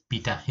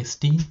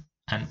beta-histine,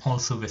 and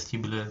also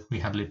vestibular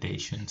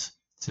rehabilitations.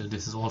 So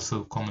this is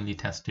also commonly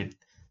tested,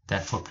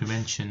 that for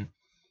prevention,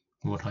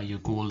 what are your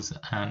goals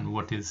and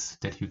what is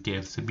that you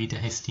give. So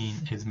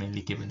beta-histine is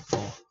mainly given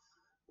for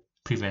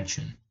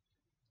prevention.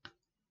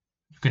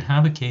 You can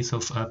have a case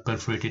of a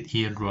perforated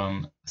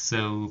eardrum.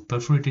 So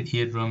perforated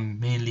eardrum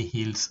mainly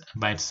heals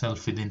by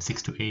itself within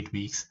 6 to 8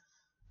 weeks,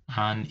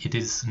 and it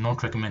is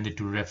not recommended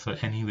to refer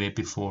anyway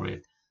before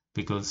it,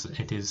 because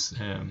it is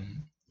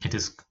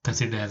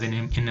considered as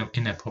an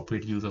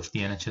inappropriate use of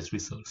the NHS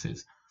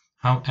resources.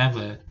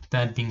 However,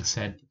 that being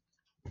said,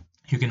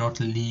 you cannot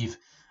leave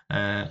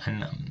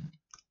an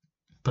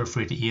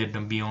perforated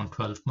eardrum beyond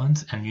 12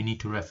 months, and you need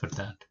to refer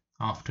that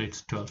after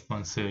it's 12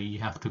 months. So you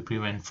have to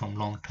prevent from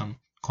long-term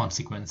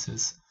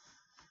consequences,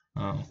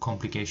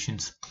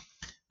 complications.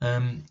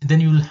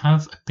 Then you will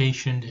have a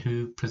patient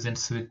who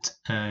presents with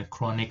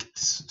chronic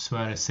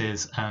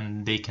psoriasis,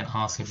 and they can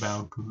ask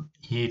about,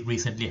 he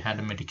recently had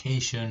a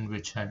medication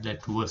which had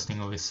led to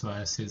worsening of his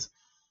psoriasis.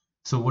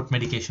 So what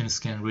medications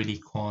can really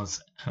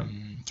cause,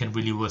 can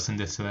really worsen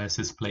the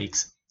psoriasis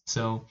plaques?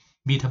 So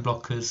beta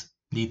blockers,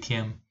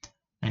 lithium,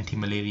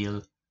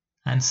 antimalarial,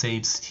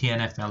 NSAIDs,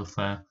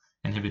 TNF-alpha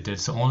inhibitors.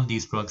 So all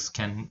these drugs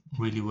can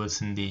really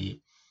worsen the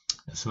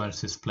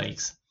psoriasis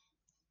plaques.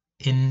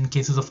 In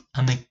cases of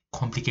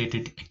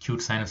uncomplicated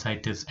acute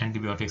sinusitis,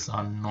 antibiotics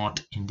are not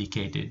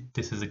indicated.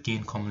 This is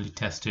again commonly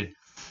tested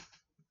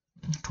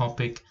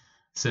topic.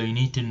 So you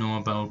need to know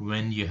about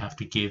when you have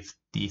to give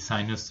the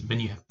when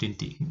you have to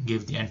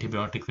give the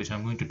antibiotic, which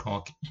I'm going to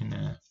talk in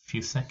a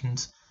few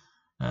seconds.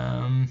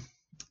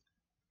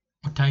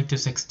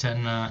 Otitis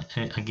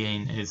externa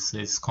again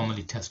is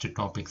commonly tested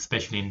topic,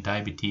 especially in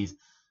diabetes.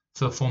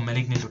 So for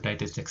malignant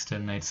otitis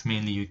externa, it's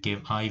mainly you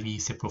give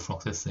IV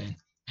ciprofloxacin,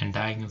 and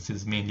diagnosis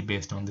is mainly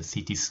based on the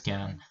CT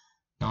scan.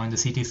 Now in the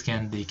CT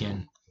scan,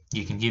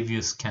 you can give you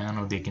a scan,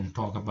 or they can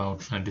talk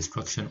about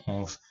destruction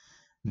of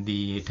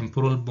the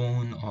temporal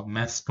bone or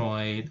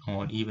mastoid,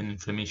 or even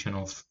inflammation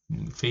of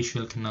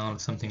facial canal,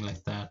 something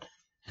like that.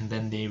 And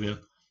then they will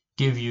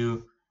give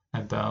you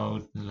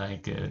about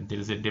there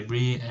is a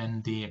debris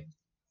in the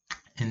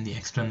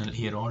external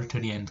ear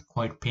artery and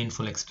quite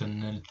painful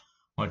external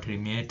artery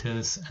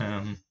meatus.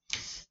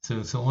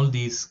 So all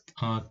these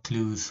are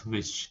clues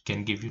which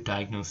can give you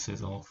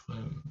diagnosis of,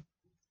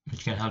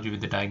 which can help you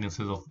with the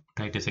diagnosis of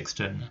otitis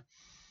externa.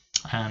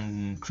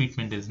 And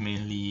treatment is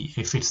mainly,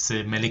 if it's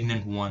a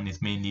malignant one,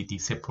 is mainly the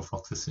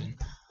ciprofloxacin.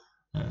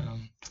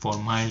 For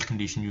mild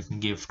condition, you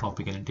can give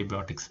topical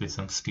antibiotics with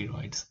some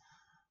steroids,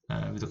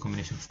 with a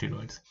combination of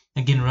steroids.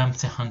 Again,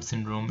 Ramsay-Hunt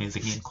syndrome is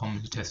again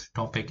commonly tested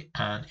topic,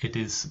 and it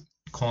is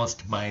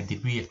caused by the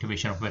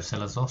reactivation of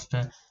Varicella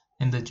zoster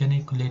in the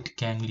geniculate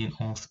ganglion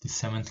of the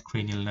 7th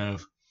cranial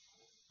nerve.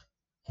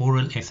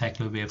 Oral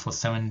acyclovir for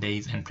 7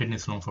 days and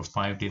prednisolone for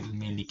 5 days is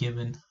mainly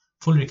given.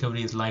 Full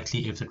recovery is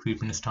likely if the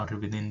treatment is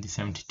started within the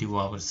 72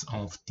 hours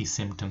of the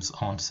symptoms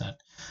onset.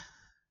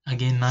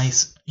 Again,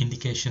 nice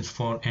indications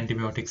for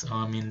antibiotics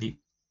are mainly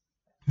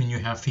when you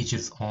have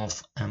features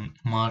of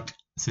marked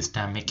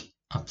systemic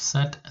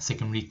upset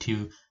secondary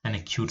to an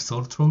acute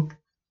sore throat.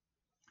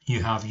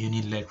 You have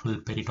unilateral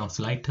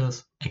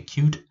peritonsillitis,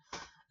 acute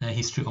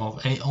history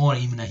of, or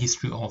even a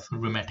history of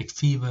rheumatic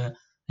fever,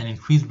 an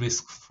increased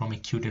risk from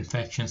acute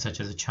infections such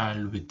as a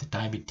child with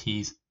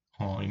diabetes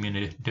or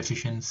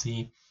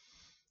immunodeficiency,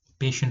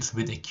 patients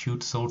with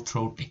acute sore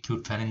throat,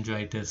 acute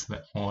pharyngitis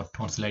or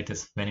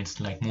tonsillitis when it's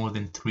like more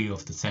than 3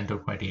 of the center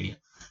criteria.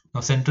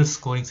 Now, center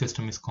scoring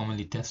system is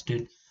commonly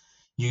tested.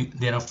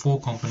 There are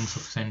 4 components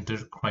of center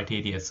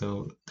criteria.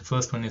 So the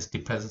first one is the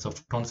presence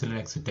of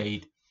tonsillar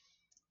exudate.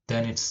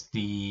 Then it's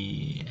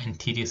the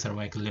anterior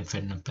cervical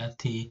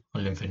lymphadenopathy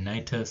or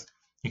lymphadenitis.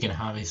 You can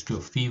have a history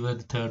of fever,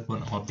 the third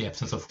one, or the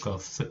absence of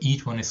cough. So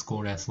each one is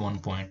scored as 1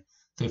 point.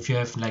 So if you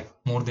have like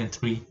more than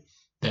 3,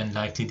 then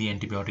likely the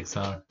antibiotics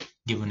are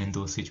given in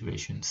those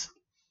situations.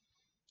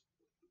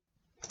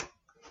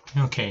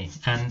 Okay,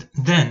 and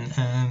then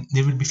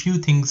there will be few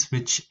things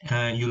which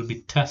you'll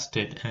be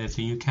tested.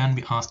 So you can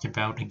be asked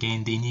about,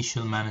 again, the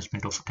initial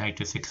management of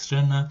otitis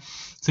externa.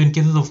 So in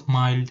cases of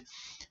mild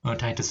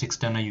otitis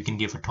externa, you can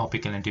give a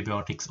topical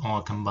antibiotics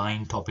or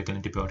combine topical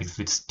antibiotics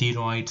with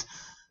steroids.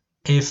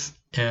 If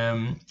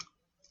there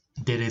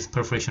is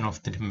perforation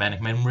of the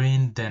tympanic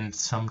membrane, then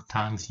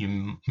sometimes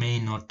you may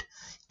not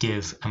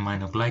give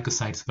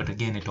aminoglycosides, but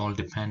again, it all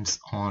depends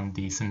on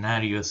the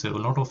scenario. So a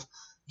lot of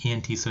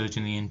ENT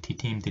surgeon, ENT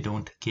team, they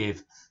don't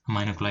give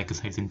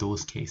aminoglycosides in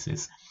those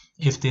cases.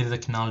 If there is a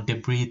canal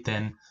debris,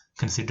 then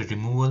consider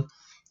removal.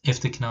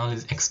 If the canal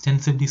is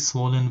extensively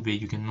swollen where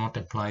you cannot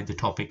apply the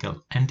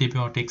topical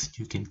antibiotics,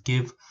 you can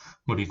give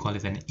what we call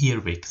as an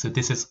earwick. So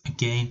this is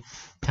again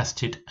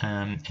tested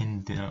on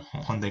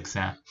the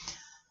exam.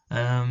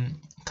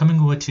 Coming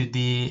over to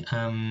the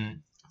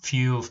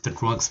few of the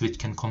drugs which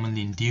can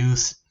commonly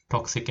induce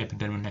toxic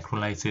epidermal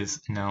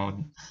necrolysis.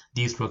 Now,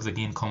 these drugs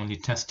again commonly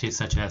tested,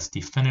 such as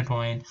the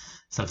phenytoin,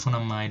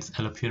 sulfonamides,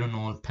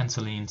 allopurinol,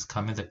 penicillins,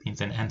 carbamazepines,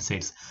 and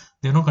NSAIDs.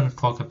 They're not going to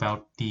talk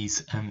about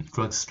these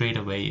drugs straight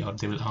away, or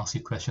they will ask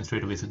you questions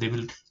straight away. So they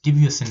will give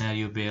you a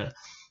scenario where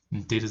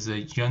there is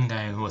a young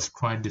guy who has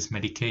tried this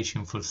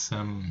medication for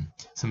some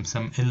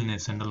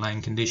illness,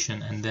 underlying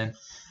condition, and then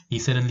he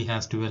suddenly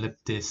has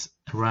developed this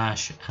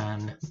rash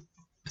and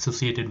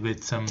associated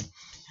with some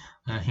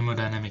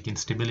hemodynamic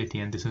instability,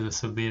 and this is a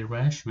severe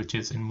rash which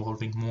is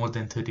involving more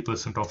than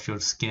 30% of your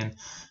skin.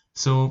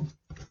 So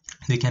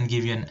they can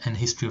give you an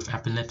history of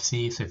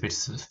epilepsy. So if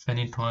it's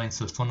phenytoin,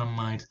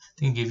 sulfonamides,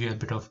 they can give you a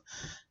bit of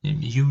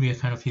urea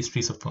kind of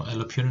histories of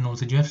allopurinol.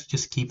 So you have to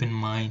just keep in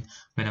mind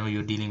whenever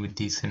you're dealing with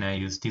these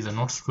scenarios. These are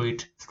not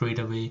straight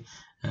away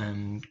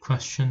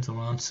questions or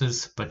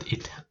answers, but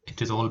it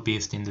is all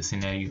based in the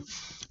scenario.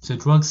 So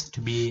drugs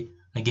to be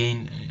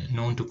again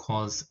known to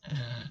cause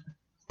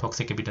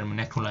toxic epidermal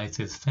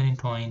necrolysis: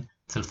 phenytoin,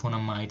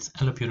 sulfonamides,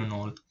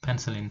 allopurinol,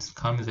 penicillins,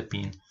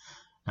 carbamazepine,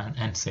 and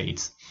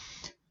NSAIDs.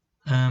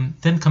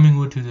 Then coming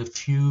over to the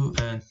few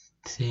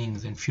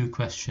things and few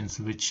questions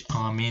which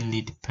are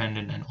mainly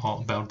dependent and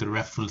about the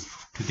referrals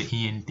to the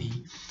ENT.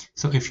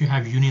 So if you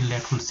have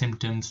unilateral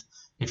symptoms,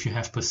 if you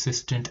have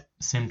persistent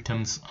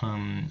symptoms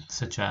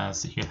such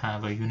as you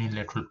have a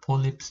unilateral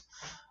polyps,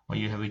 or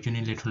you have a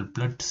unilateral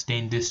blood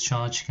stain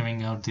discharge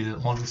coming out, these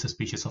are always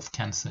suspicious of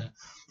cancer.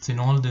 So in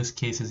all those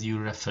cases you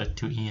refer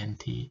to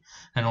ENT,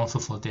 and also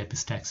for the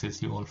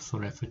epistaxis you also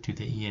refer to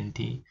the ENT.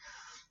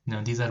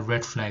 Now these are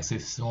red flags.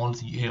 If all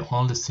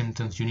the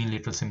symptoms,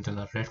 unilateral symptoms,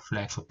 are red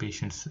flags for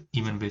patients,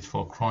 even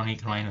for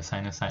chronic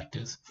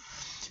rhinosinusitis.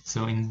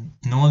 So in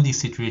all these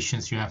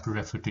situations you have to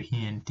refer to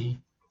ENT.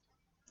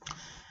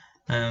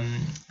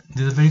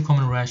 There's a very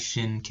common rash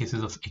in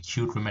cases of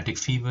acute rheumatic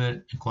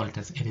fever. We call it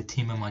as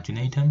erythema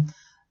marginatum.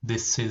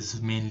 This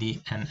is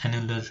mainly an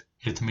annular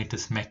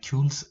erythematous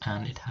macules,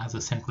 and it has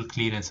a central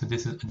clearance. So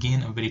this is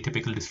again a very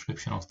typical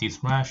description of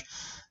this rash.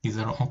 These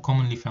are all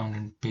commonly found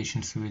in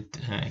patients with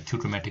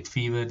acute rheumatic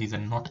fever. These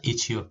are not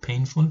itchy or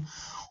painful,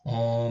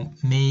 or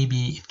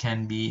maybe it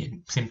can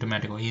be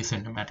symptomatic or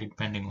asymptomatic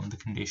depending on the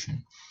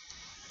condition.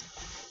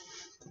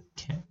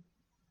 Okay.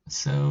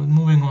 So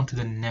moving on to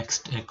the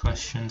next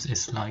questions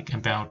is like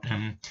about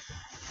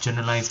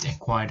generalized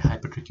acquired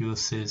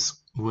hypertrichosis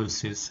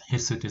versus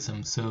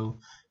hirsutism. So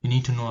you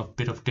need to know a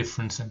bit of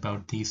difference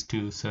about these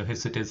two. So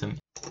hirsutism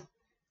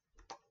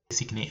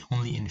basically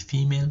only in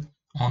female,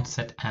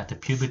 onset at the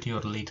puberty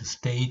or later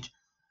stage.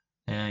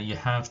 You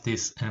have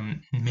this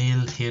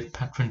male hair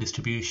pattern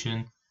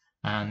distribution,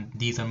 and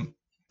these are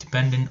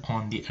dependent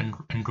on the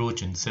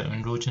androgen, so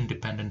androgen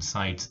dependent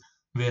sites,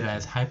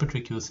 whereas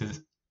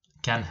hypertrichosis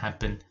can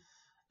happen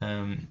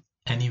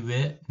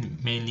anywhere,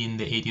 mainly in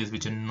the areas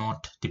which are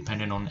not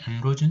dependent on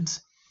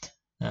androgens.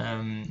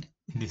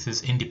 This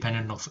is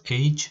independent of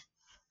age,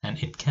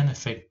 and it can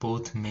affect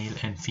both male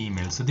and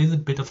female. So there's a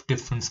bit of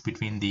difference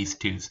between these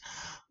two.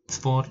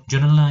 For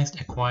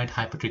generalized acquired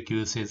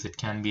hypertrichosis, it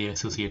can be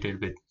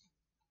associated with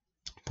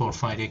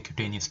porphyria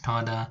cutaneous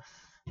tarda,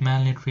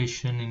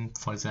 malnutrition, in,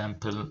 for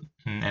example,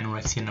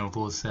 anorexia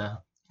nervosa.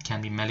 It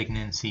can be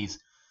malignancies,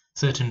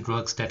 certain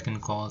drugs that can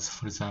cause,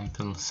 for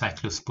example,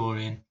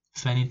 cyclosporin,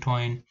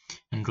 phenytoin,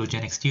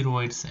 androgenic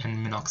steroids,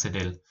 and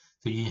minoxidil.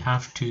 So you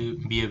have to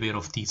be aware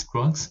of these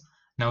drugs.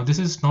 Now this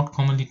is not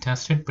commonly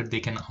tested, but they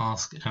can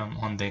ask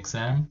on the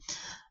exam,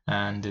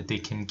 and they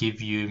can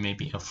give you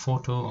maybe a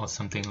photo or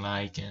something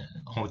like,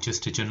 or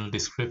just a general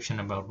description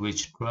about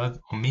which drug,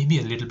 or maybe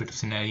a little bit of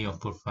scenario of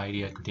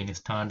porphyria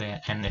cutaneous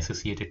tarda and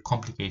associated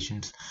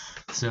complications.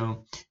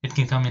 So it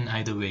can come in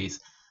either ways.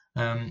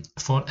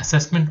 For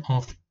assessment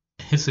of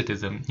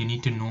hirsutism, you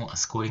need to know a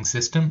scoring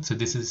system. So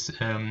this is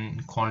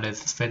called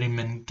as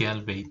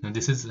Ferryman-Galway. Now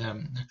this is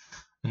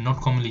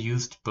not commonly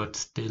used, but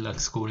still a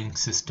scoring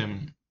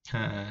system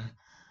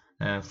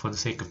for the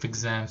sake of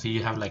exam. So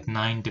you have like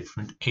 9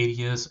 different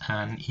areas,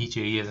 and each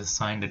area is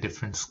assigned a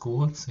different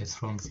score. So it's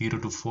from 0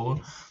 to 4.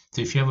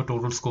 So if you have a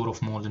total score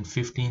of more than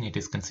 15, it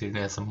is considered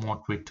as a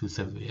moderate to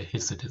severe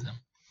hirsutism.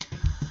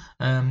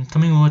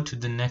 Coming over to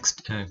the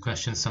next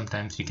question,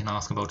 sometimes you can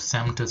ask about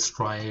Samter's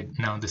triad.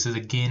 Now this is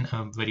again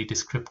a very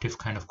descriptive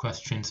kind of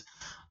questions,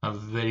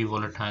 very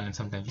volatile, and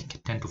sometimes you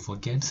can tend to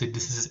forget. So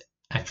this is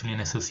actually an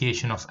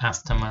association of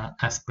asthma,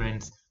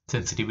 aspirins,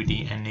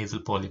 sensitivity, and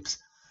nasal polyps.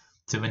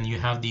 So when you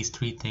have these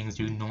 3 things,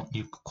 you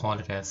call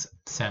it as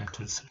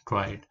Samter's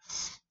triad.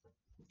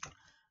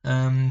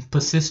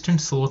 Persistent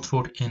sore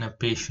throat in a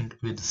patient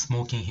with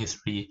smoking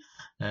history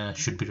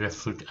should be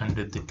referred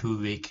under the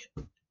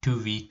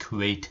 2-week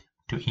wait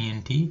to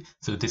ENT.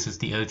 So this is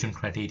the urgent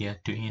criteria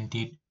to ENT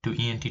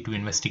to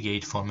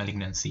investigate for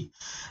malignancy.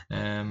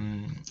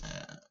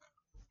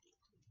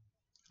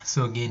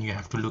 So again, you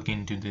have to look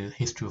into the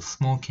history of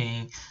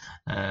smoking,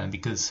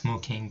 because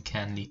smoking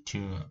can lead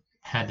to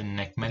head and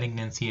neck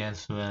malignancy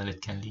as well.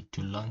 It can lead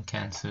to lung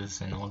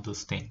cancers and all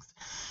those things.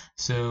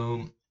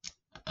 So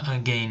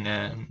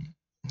again,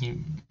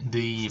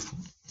 the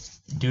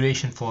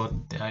duration for,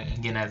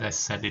 again, as I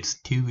said,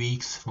 it's 2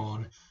 weeks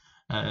for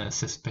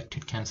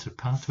suspected cancer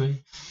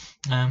pathway.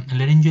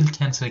 Laryngeal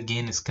cancer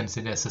again is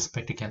considered a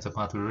suspected cancer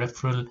pathway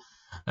referral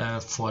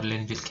for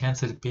laryngeal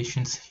cancer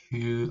patients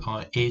who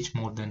are aged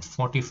more than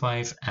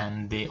 45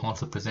 and they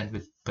also present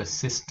with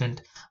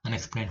persistent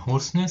unexplained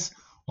hoarseness,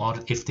 or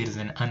if there is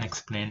an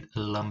unexplained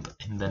lump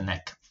in the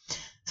neck.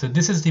 So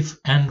this is the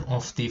end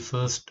of the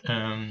first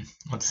or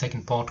the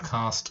second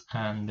podcast,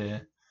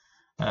 and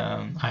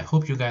I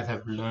hope you guys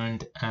have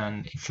learned.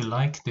 And if you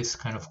like this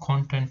kind of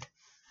content,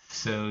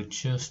 so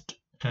just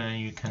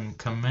you can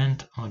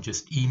comment or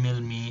just email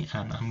me,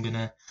 and I'm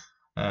gonna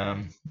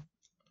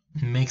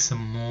make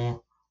some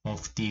more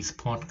of these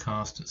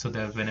podcasts so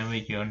that whenever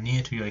you're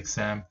near to your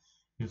exam,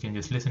 you can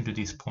just listen to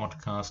these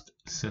podcasts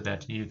so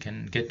that you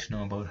can get to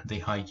know about the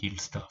high yield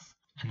stuff.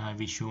 And I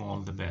wish you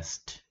all the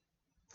best.